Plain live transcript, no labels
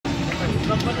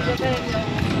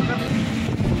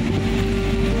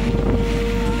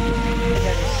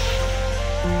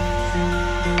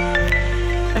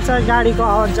गाडीको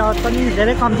आवाज जावत पनि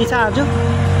धेरै कम्ती छ आज।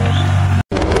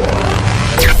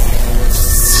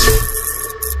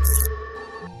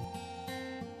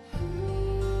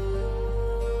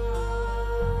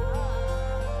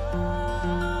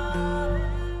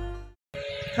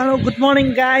 Hello, good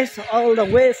morning guys, all the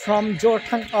way from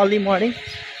Jorthang early morning।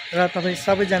 र तपाईं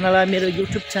सबैजनालाई मेरो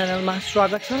YouTube च्यानलमा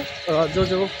स्वागत छ। र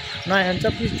जो नयाँ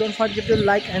हुनुहुन्छ please don't forget to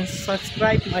like and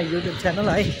subscribe my YouTube channel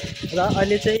है। र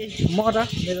अहिले चाहिँ म र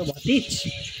मेरो भतिज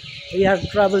we are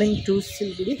travelling to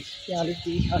Siliguri. त्यहाँ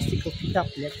अलिकति अस्तिको किताब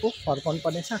लिएको फर्काउनु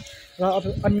पर्नेछ र अब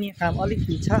अन्य काम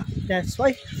अलिकति छ, that's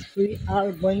why we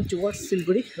are going towards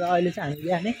Siliguri. र अहिले चाहिँ हामी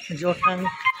बिहानै जोरथाङ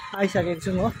आइसकेको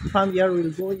छौँ हो। From here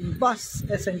will go in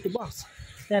bus, SNT बस।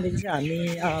 त्यहाँदेखि चाहिँ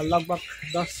हामी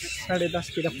लगभग 10 साढे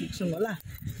 10तिर पुग्छौँ होला।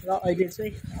 र अहिले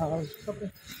चाहिँ सबै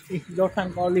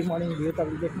जोरथाङको अर्ली मर्निङ भ्यू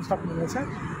तपाईँले देख्न सक्नुहुनेछ।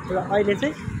 र अहिले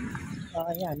चाहिँ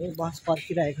यहाँ हामी बस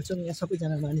पर्खिरहेको छौँ। यहाँ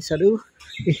सबैजना मानिसहरू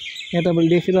यहाँ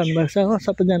तपाईँले देखिरहनु भएको छ हो,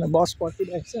 सबैजना बस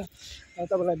पर्खिरहेको छ। र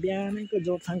तपाईँलाई बिहानैको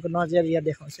जोरथाङको नजरिया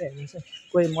देखाउँछ। हेर्नु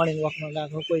चाहिँ कोही मर्निङ वकमा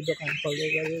गएको, कोही दोकान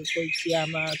खोल्दै गयो, कोही चिया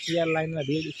लाइनमा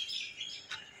भिड,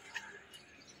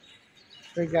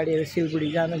 कोही गाडीहरू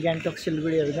सिलगढी जानु, गान्तोक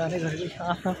सिलगढीहरू जाँदै गरेको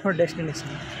आफ्नो आफ्नो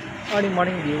डेस्टिनेसन। Early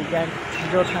morning view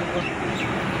जोरथाङको।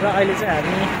 र अहिले चाहिँ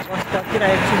हामी बस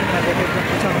पर्खिरहेको छौँ, यहाँ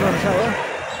देखेको सक्नुहुन्छ हो।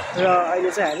 र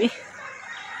अहिले चाहिँ हामी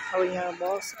अब यहाँ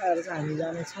बस आएर चाहिँ हामी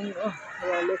जानेछौँ हो।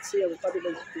 र लेट्स अब कति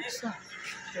बजी पुग्छ,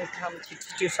 त्यो काम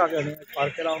छिटो सक्यो भने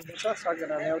फर्केर आउनुपर्छ, सकेन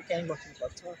भने अब त्यहीँ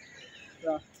बस्नुपर्छ।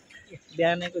 र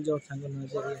बिहानैको जोरथाङको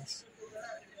नजरिया।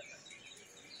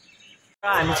 र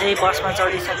हामी चाहिँ बसमा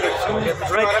चढिसकेको छौँ।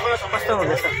 कस्तो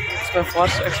हुँदैछ यसको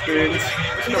फर्स्ट एक्सपिरियन्स?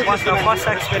 यसको बसमा फर्स्ट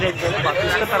एक्सपिरियन्स हो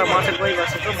भतिजको, तर म चाहिँ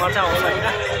गइबसेको छु, मजा आउँछ होइन।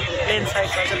 प्लेन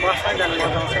साइडमा चाहिँ बसमै जानु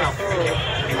मजा आउँछ।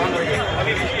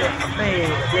 आफ्नै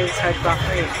प्लेन साइडको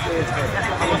आफ्नै एक्सपिरियन्स होइन,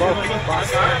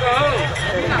 बस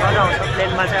मजा आउँछ।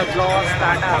 प्लेनमा चाहिँ अब ब्लस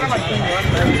टाटाहरू छ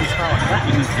होला,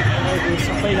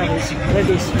 सबैजना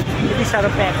लेडिज यति साह्रो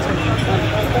प्याक छ, बिहान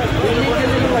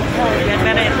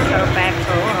बिहानै यति साह्रो प्याक छ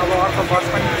हो। अब अर्को बस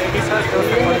पनि रेडी छ,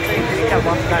 जोसँग चाहिँ 2टा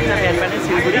बस लाग्छ बिहान बिहानै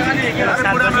सिलगढी 7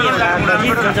 बजी, एउटा 8 बजी।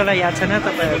 जसलाई याद छैन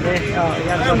तपाईँहरूले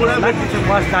याद गर्नु होला,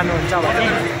 बस जानुहुन्छ भने।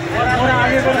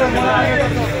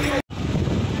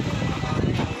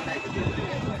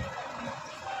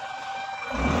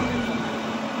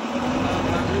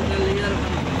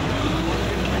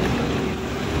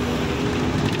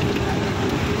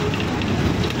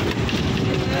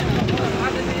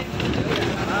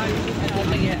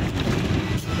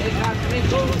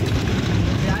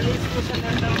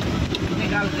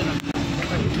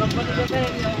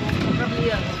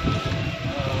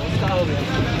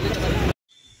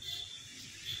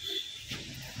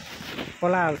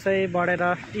 खोलाहरू चाहिँ बढेर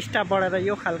टिस्टा बढेर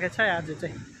यो खालको छ आज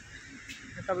चाहिँ।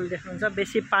 तपाईँले देख्नुहुन्छ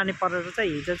बेसी पानी परेर चाहिँ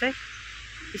हिजो चाहिँ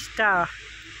टिस्टा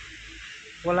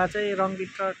खोला चाहिँ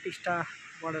रङ्गित र टिस्टा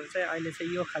बढेर चाहिँ अहिले चाहिँ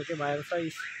यो खालको भएर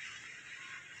चाहिँ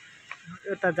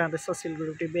एउटा जाँदैछ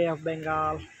सिलगढी बे अफ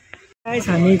बेङ्गाल।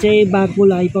 हामी चाहिँ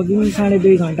बाघपुल आइपुग्यौँ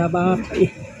 2.5 घन्टा बाद।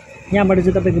 यहाँबाट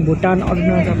चाहिँ तपाईँको भुटान,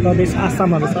 अरुणाचल प्रदेश,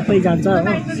 आसामहरू सबै जान्छ हो।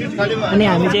 अनि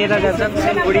हामी चाहिँ यता जान्छौँ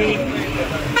सिलगढी।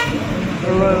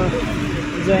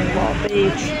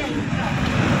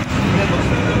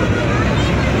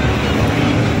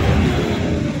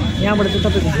 यहाँबाट चाहिँ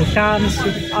तपाईँको भुटान,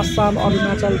 आसाम,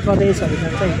 अरुणाचल प्रदेशहरू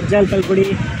जान्छ, जलपाइगुडी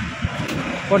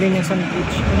कोअर्डिनेसन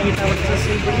ब्रिज। अनि यताबाट चाहिँ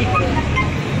सिलगढी।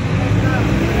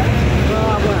 र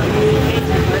अब हामी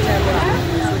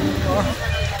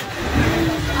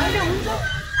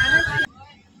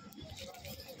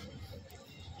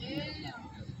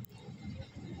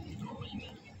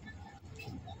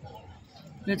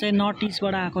यो चाहिँ नर्थ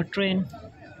इस्टबाट आएको ट्रेन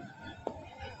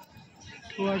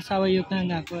टुवर्ड्स अब यो कहाँ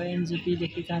गएको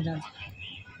एनजेपीदेखि कहाँ जान्छ।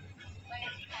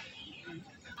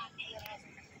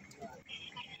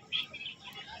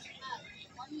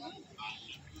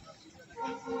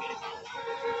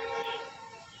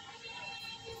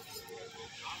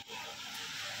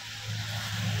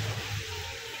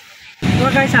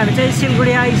 गाइस हामी चाहिँ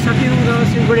सिलगढी आइसक्यौँ। र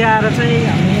सिलगढी आएर चाहिँ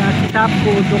हामी यहाँ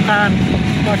किताबको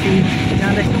दोकानपट्टि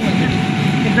जाँदैछौँ होइन।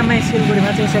 एकदमै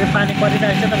सिलगढीमा चाहिँ यसरी पानी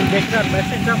परिरहेको छ, तपाईँले देखिरहनु भएको छ,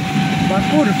 एकदम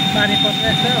भरपुर पानी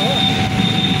परिरहेको छ हो।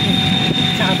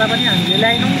 छाता पनि हामीले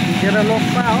ल्याएनौँ, भिजेर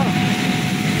लोक्छ हो।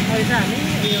 अहिले चाहिँ हामी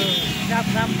यो किताब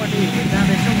ग्रामपट्टि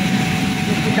जाँदैछौँ।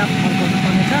 यो किताब फर्काउनु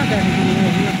पर्ने छ, त्यहाँदेखि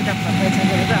यो किताब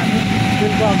फर्काइसकेर चाहिँ हामी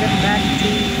will go again back to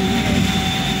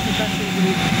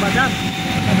Siliguri बजार।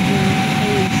 त्यहाँदेखि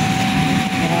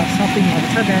सपिङहरू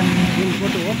छ, त्यहाँदेखि विल गो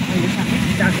टु होम। अहिले चाहिँ हामी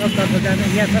जबतर्फ जाने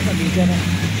यहाँ छ त भिजेर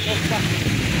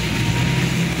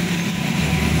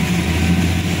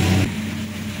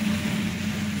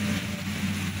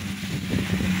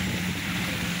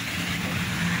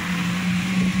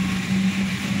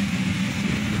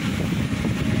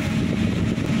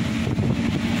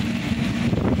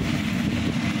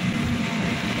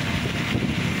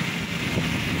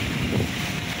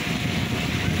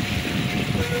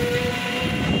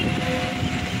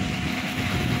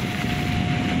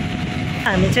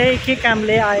हामी चाहिँ के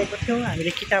कामले आएको थियौँ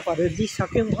हामीले किताबहरू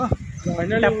दिइसक्यौँ हो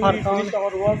किताब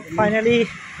फर्काउनु फाइनली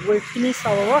वी फिनिस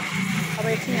अब वर्क अब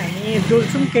एकछिन हामी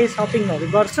डुल्छौँ केही सपिङहरू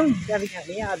गर्छौँ त्यहाँदेखि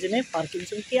हामी आज नै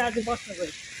फर्किन्छौँ कि आज बस्नु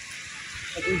गयो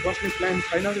अझै बस्ने प्लान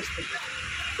छैन जस्तो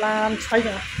प्लान छैन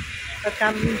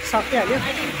काम सकिहाल्यो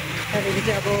त्यहाँदेखि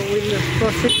चाहिँ अब विल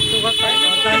प्रोसेस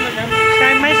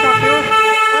टाइममै सक्यो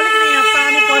अलिकति यहाँ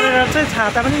पानी परेर चाहिँ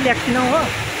छाता पनि ल्याएको थिएनौँ हो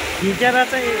भिजेर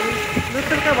चाहिँ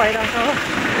लुटुक्क भइरहेछ हो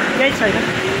केही छैन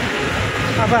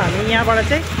अब हामी यहाँबाट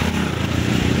चाहिँ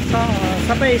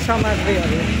सबै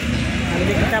सामग्रीहरू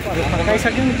हामीले किताबहरू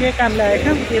फर्काइसक्यौँ जे काम ल्याएका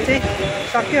थियौँ त्यो चाहिँ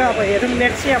सक्यो अब हेरौँ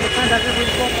नेक्स्ट चाहिँ अब कहाँ जान्छ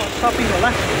सपिङ होला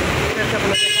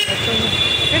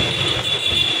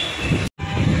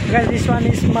guys this one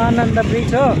is Mahananda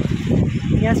bridge हो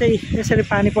यहाँ चाहिँ यसरी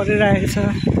पानी परिरहेको छ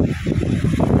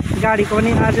गाडीको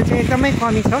पनि आज चाहिँ एकदमै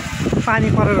कमी छ पानी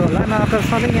परेर होला नत्र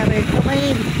सधैँ यहाँ त एकदमै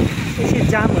बेसी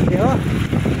जाम हुन्थ्यो हो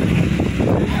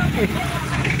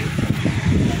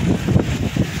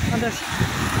अन्त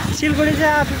सिलगढी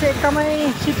चाहिँ आज चाहिँ एकदमै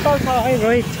शीतल छ है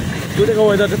रोहित टुडेको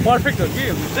वेदर चाहिँ पर्फेक्ट हो कि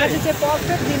आज चाहिँ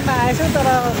पर्फेक्ट दिनमा आएछु तर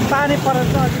पानी परेर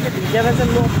चाहिँ अलिकति भिजेर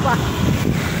चाहिँ लोपा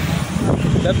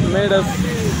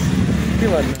के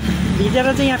भन्नु भिजेर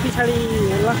चाहिँ यहाँ पछाडि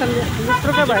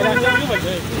लुत्रुकै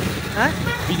भइरहेको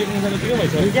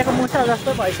भिजेको मुसा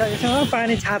जस्तो भइसकेको छ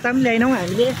पानी छाता पनि ल्याएनौँ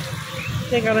हामीले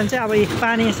त्यही कारण चाहिँ अब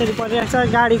पानी यसरी परिरहेको छ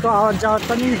गाडीको आवाज जावत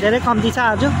पनि धेरै कम्ती छ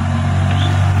आज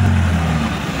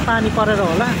पानी परेर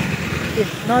होला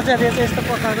नजरिया चाहिँ यस्तो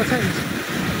पकाएको छ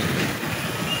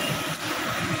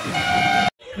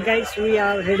Guys, we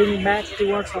are heading back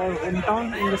towards our hometown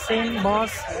in the same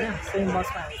bus हैन सेम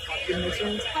बसमा हामी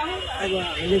अब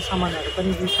हामीले सामानहरू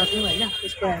पनि दिइसक्यौँ हैन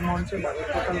त्यसको एमाउन्ट चाहिँ भयो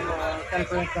टोटल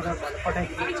क्याल्कुलेट गरेर भयो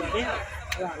पठाइदिन्छ के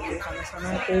र हामीले खानासाना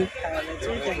त्यही खाएर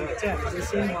चाहिँ त्यहाँदेखि चाहिँ हामीले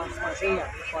सेम बसमा चाहिँ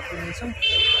हामी फर्किनेछौँ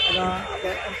र अब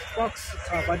अप्रोक्स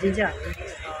 6 बजी चाहिँ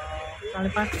हामी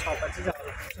 5:30 6 बजी चाहिँ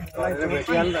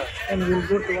and we'll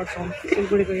go towards home.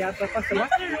 सिलगढीको यात्रा कस्तो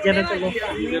भयो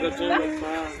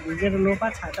भिजेर लोपा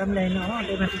छाता पनि ल्याएन हो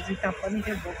त्यहाँपछि किताब पनि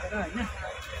थियो बोकेर होइन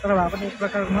तर भए पनि एक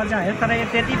प्रकारको मजा आयो तर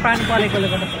त्यति पानी परेकोले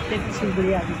गर्दा त्यति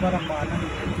सिलगढी आज गरम भएन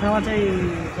नभए चाहिँ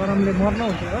गरमले मर्नु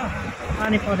हुन्थ्यो हो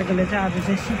पानी परेकोले चाहिँ आज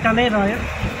चाहिँ शीतलै रह्यो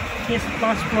त्यस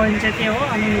प्लस पोइन्ट चाहिँ त्यो हो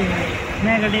अनि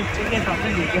नेगेटिभ चाहिँ के छ भने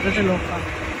भिजेर चाहिँ लोपा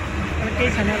तर केही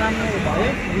छैन राम्रो भयो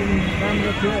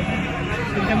राम्रो थियो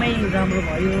एकदमै राम्रो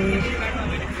भयो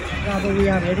र अब वी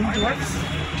आर हेडिङ टुवर्ड्स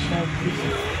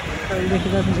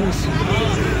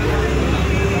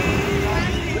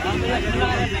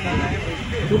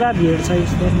पुरा भिड छ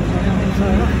यस्तो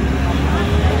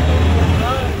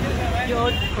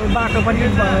बाटो पनि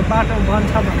बाटो बन्द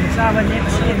छ भन्ने छ अब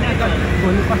नेक्स्ट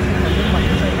भोलि पर्सि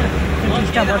भन्नु छैन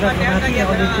टिस्टा बजारको माथि अब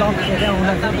ब्लक हेरेर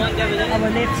आउँदाखेरि अब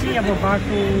नेक्स्ट अब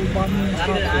बाटो बन्द छ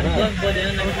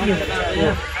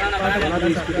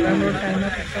राम्रो टाइममा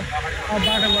पुग्छ अब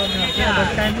बाटो बन्द अब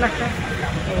टाइम लाग्छ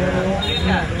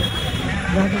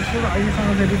जहाँसम्म अहिलेसम्म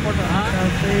चाहिँ रिपोर्टहरू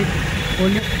चाहिँ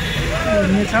भोलि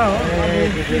हुनेछ हो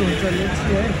अब के हुन्छ नेक्स्ट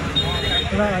है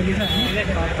र अहिले चाहिँ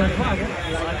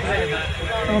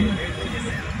हामी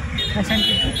I sent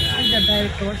it to the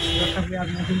direct towards what we are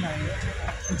moving on.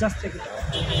 Just take it out.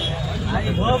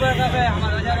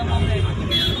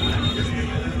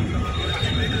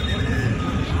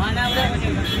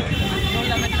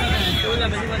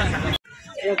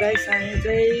 Hello guys, हामी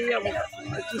चाहिँ अब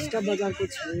टिस्टा बजारको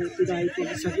छेउतिर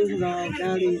आइपुगिसक्यौँ र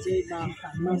गाडी चाहिँ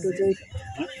बाटो चाहिँ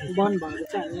बन्द भएर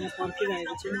चाहिँ हामी यहाँ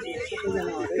पर्खिरहेको छौँ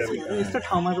सबैजना हरेस यस्तो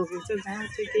ठाउँमा रोकेको छ जहाँ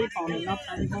चाहिँ केही पाउनु न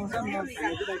पानी पाउँछ न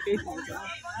खानेकुरा केही पाउँछ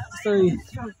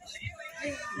यस्तो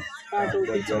बाटो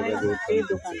बिचमा केही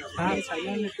दोकानहरू थाहा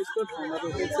छैन त्यस्तो ठाउँमा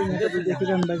रोकेको चाहिँ यहाँ तपाईँ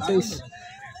देखिरहनु भएको छ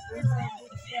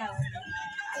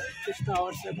त्यस्तो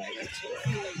अवस्था भइरहेको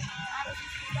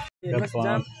छ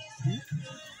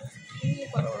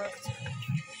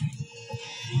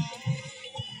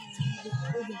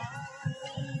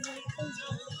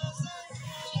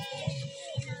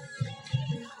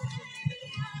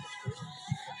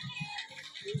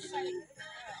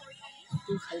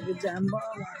जाम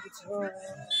भएको छ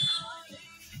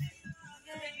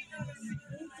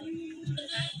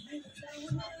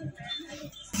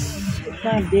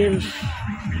कितना देर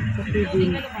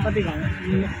कति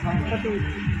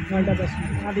घन्टा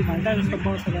बस्नु आधी घन्टा जस्तो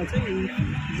बसेर चाहिँ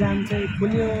जाम चाहिँ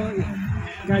खुल्यो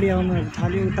गाडी आउनु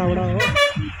थाल्यो उताबाट हो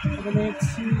तपाईँले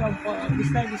एकछिन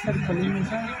बिस्तारै बिस्तारै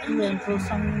खोलिँदैछ टु एन्ड फ्रो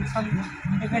सँगसँगै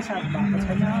एकैसाथ भएको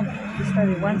छैन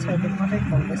बिस्तारै वान साइडेड मात्रै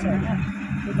खोल्दैछ होइन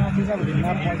त्यो माथि चाहिँ अब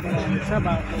ढुङ्गा पर्दैन हुन्छ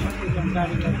बाटोमा एकदम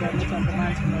गाडी लग्दाखेरि चाहिँ अन्त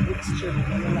मान्छेमा रिक्स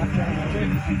चाहिँ लाग्छ चाहिँ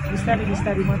बिस्तारै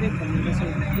बिस्तारै मात्रै खोलिँदैछ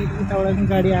उताबाट पनि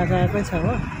गाडी आएकै छ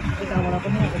हो उताबाट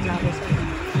पनि अब जाँदैछ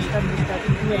बिस्तारै बिस्तारै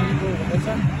टु एन्ड फ्रो हुँदैछ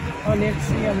अहिले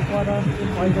एकछिन अब पर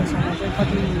पहिलोसम्म चाहिँ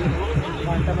कति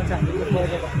घन्टामा चाहिँ हामीले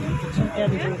पहिलो भन्नु पुग्छौँ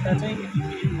त्यहाँदेखि उता चाहिँ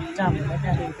जाम हुँदा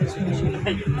त्यहाँदेखि चाहिँ सुनिश्चित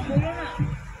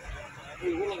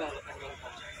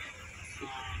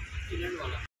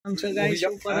छ गाइस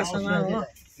परसँग हो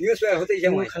यो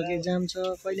खालके जाम छ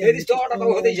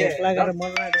कहिले लागेर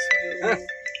मन लागिसक्यो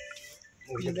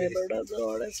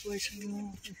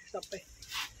सबै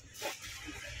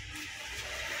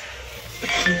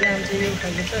जाम चाहिँ यो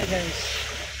खालके छ गाइस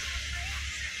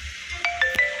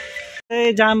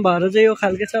जाम भएर चाहिँ यो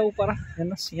खालके छ उपर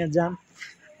हेर्नुहोस् यहाँ जाम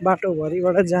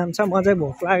बाटोभरिबाट जाम छ म चाहिँ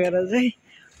भोक लागेर चाहिँ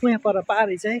यहाँ पर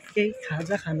पारी चाहिँ केही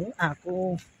खाजा खानु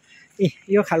आएको ए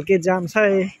यो खालके जाम छ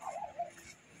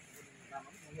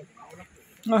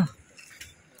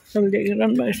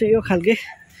देखिरहनु भएको छ यो खालके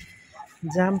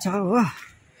जाम छ हो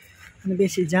अनि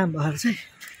बेसी जाम भएर चाहिँ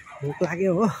भोक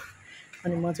लाग्यो हो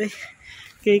अनि म चाहिँ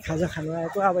केही खाजा खानु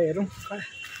आएको अब हेरौँ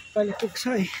कहिले पुग्छ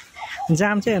है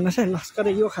जाम चाहिँ हेर्नुहोस् है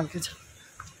लस्करै यो खालके छ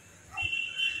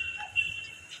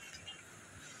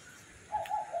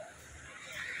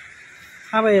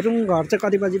अब हेरौँ घर चाहिँ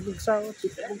कति बजी पुग्छ हो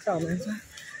छिटो पुग्छ भने चाहिँ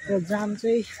यो जाम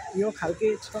चाहिँ यो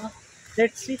खालके छ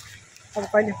लेट्स सी अब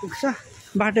कहिले पुग्छ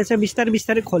बाटो चाहिँ बिस्तारै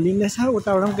बिस्तारै खोलिँदैछ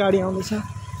उताबाट पनि गाडी आउँदैछ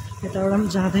यताबाट पनि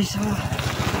जाँदैछ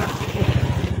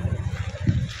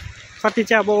कति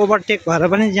चाहिँ अब ओभरटेक भएर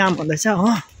पनि जाम हुँदैछ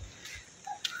हो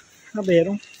अब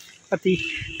हेरौँ कति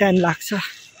टाइम लाग्छ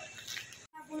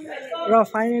र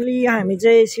फाइनली हामी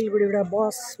चाहिँ सिलगढीबाट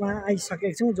बसमा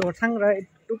आइसकेको छौँ जोरथाङ र इट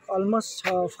टुक अलमोस्ट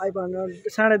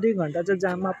 5.5 घन्टा चाहिँ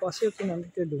जाममा पस्यो किनभने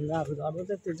त्यो ढुङ्गाहरू झर्दा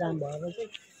चाहिँ त्यो जाम भएर चाहिँ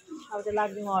अब त्यो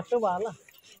लाग्दिनु अटो भयो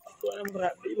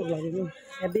होला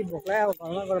हेभी भोक लाग्यो अब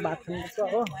घरमा गएर भात खानुपर्छ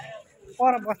हो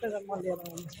पर बस्दै म लिएर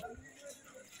आउँछु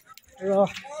र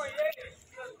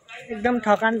एकदम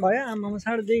थकान भयो आमामा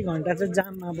 2.5 घन्टा चाहिँ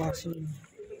जाममा बस्यो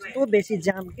यस्तो बेसी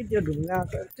जाम कि त्यो ढुङ्गा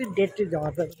यति डेटी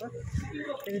झर्दो रहेछ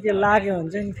फेरि त्यो लाग्यो भने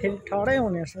चाहिँ फेरि ठडै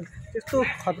हुने रहेछ त्यस्तो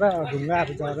खतरा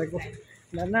ढुङ्गाहरू झरेको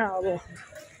भन्न अब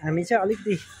हामी चाहिँ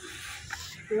अलिकति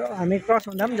यो हामी क्रस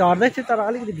हुँदा पनि झर्दै थियो तर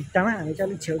अलिकति भित्तामा हामी चाहिँ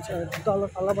अलिक छेउछाउ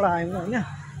तलबाट आयौँ होइन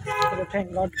अब थ्याङ्क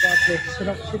गड गडले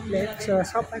सुरक्षित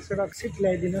सबलाई सुरक्षित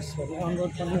ल्याइदिनुहोस् भन्ने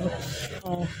अनुरोध गर्नु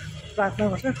प्रार्थना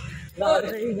गर्छु र अब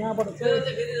चाहिँ यहाँबाट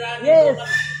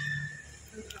चाहिँ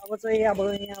अब चाहिँ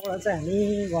यहाँबाट चाहिँ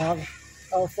हामी घर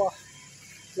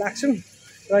लाग्छौँ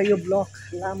र यो ब्लग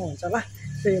लामो हुन्छ होला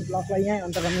सो यो ब्लगलाई यहीँ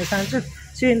अन्त गर्न चाहन्छु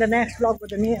C in the next blog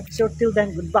with new episode till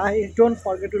then good by don't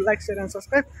forget to like share and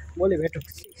subscribe भोलि भेटौँ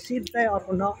सिधै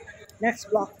अर्को नेक्स्ट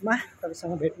ब्लगमा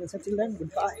तपाईँसँग भेट्नेछ टिल देन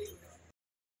गुड बाई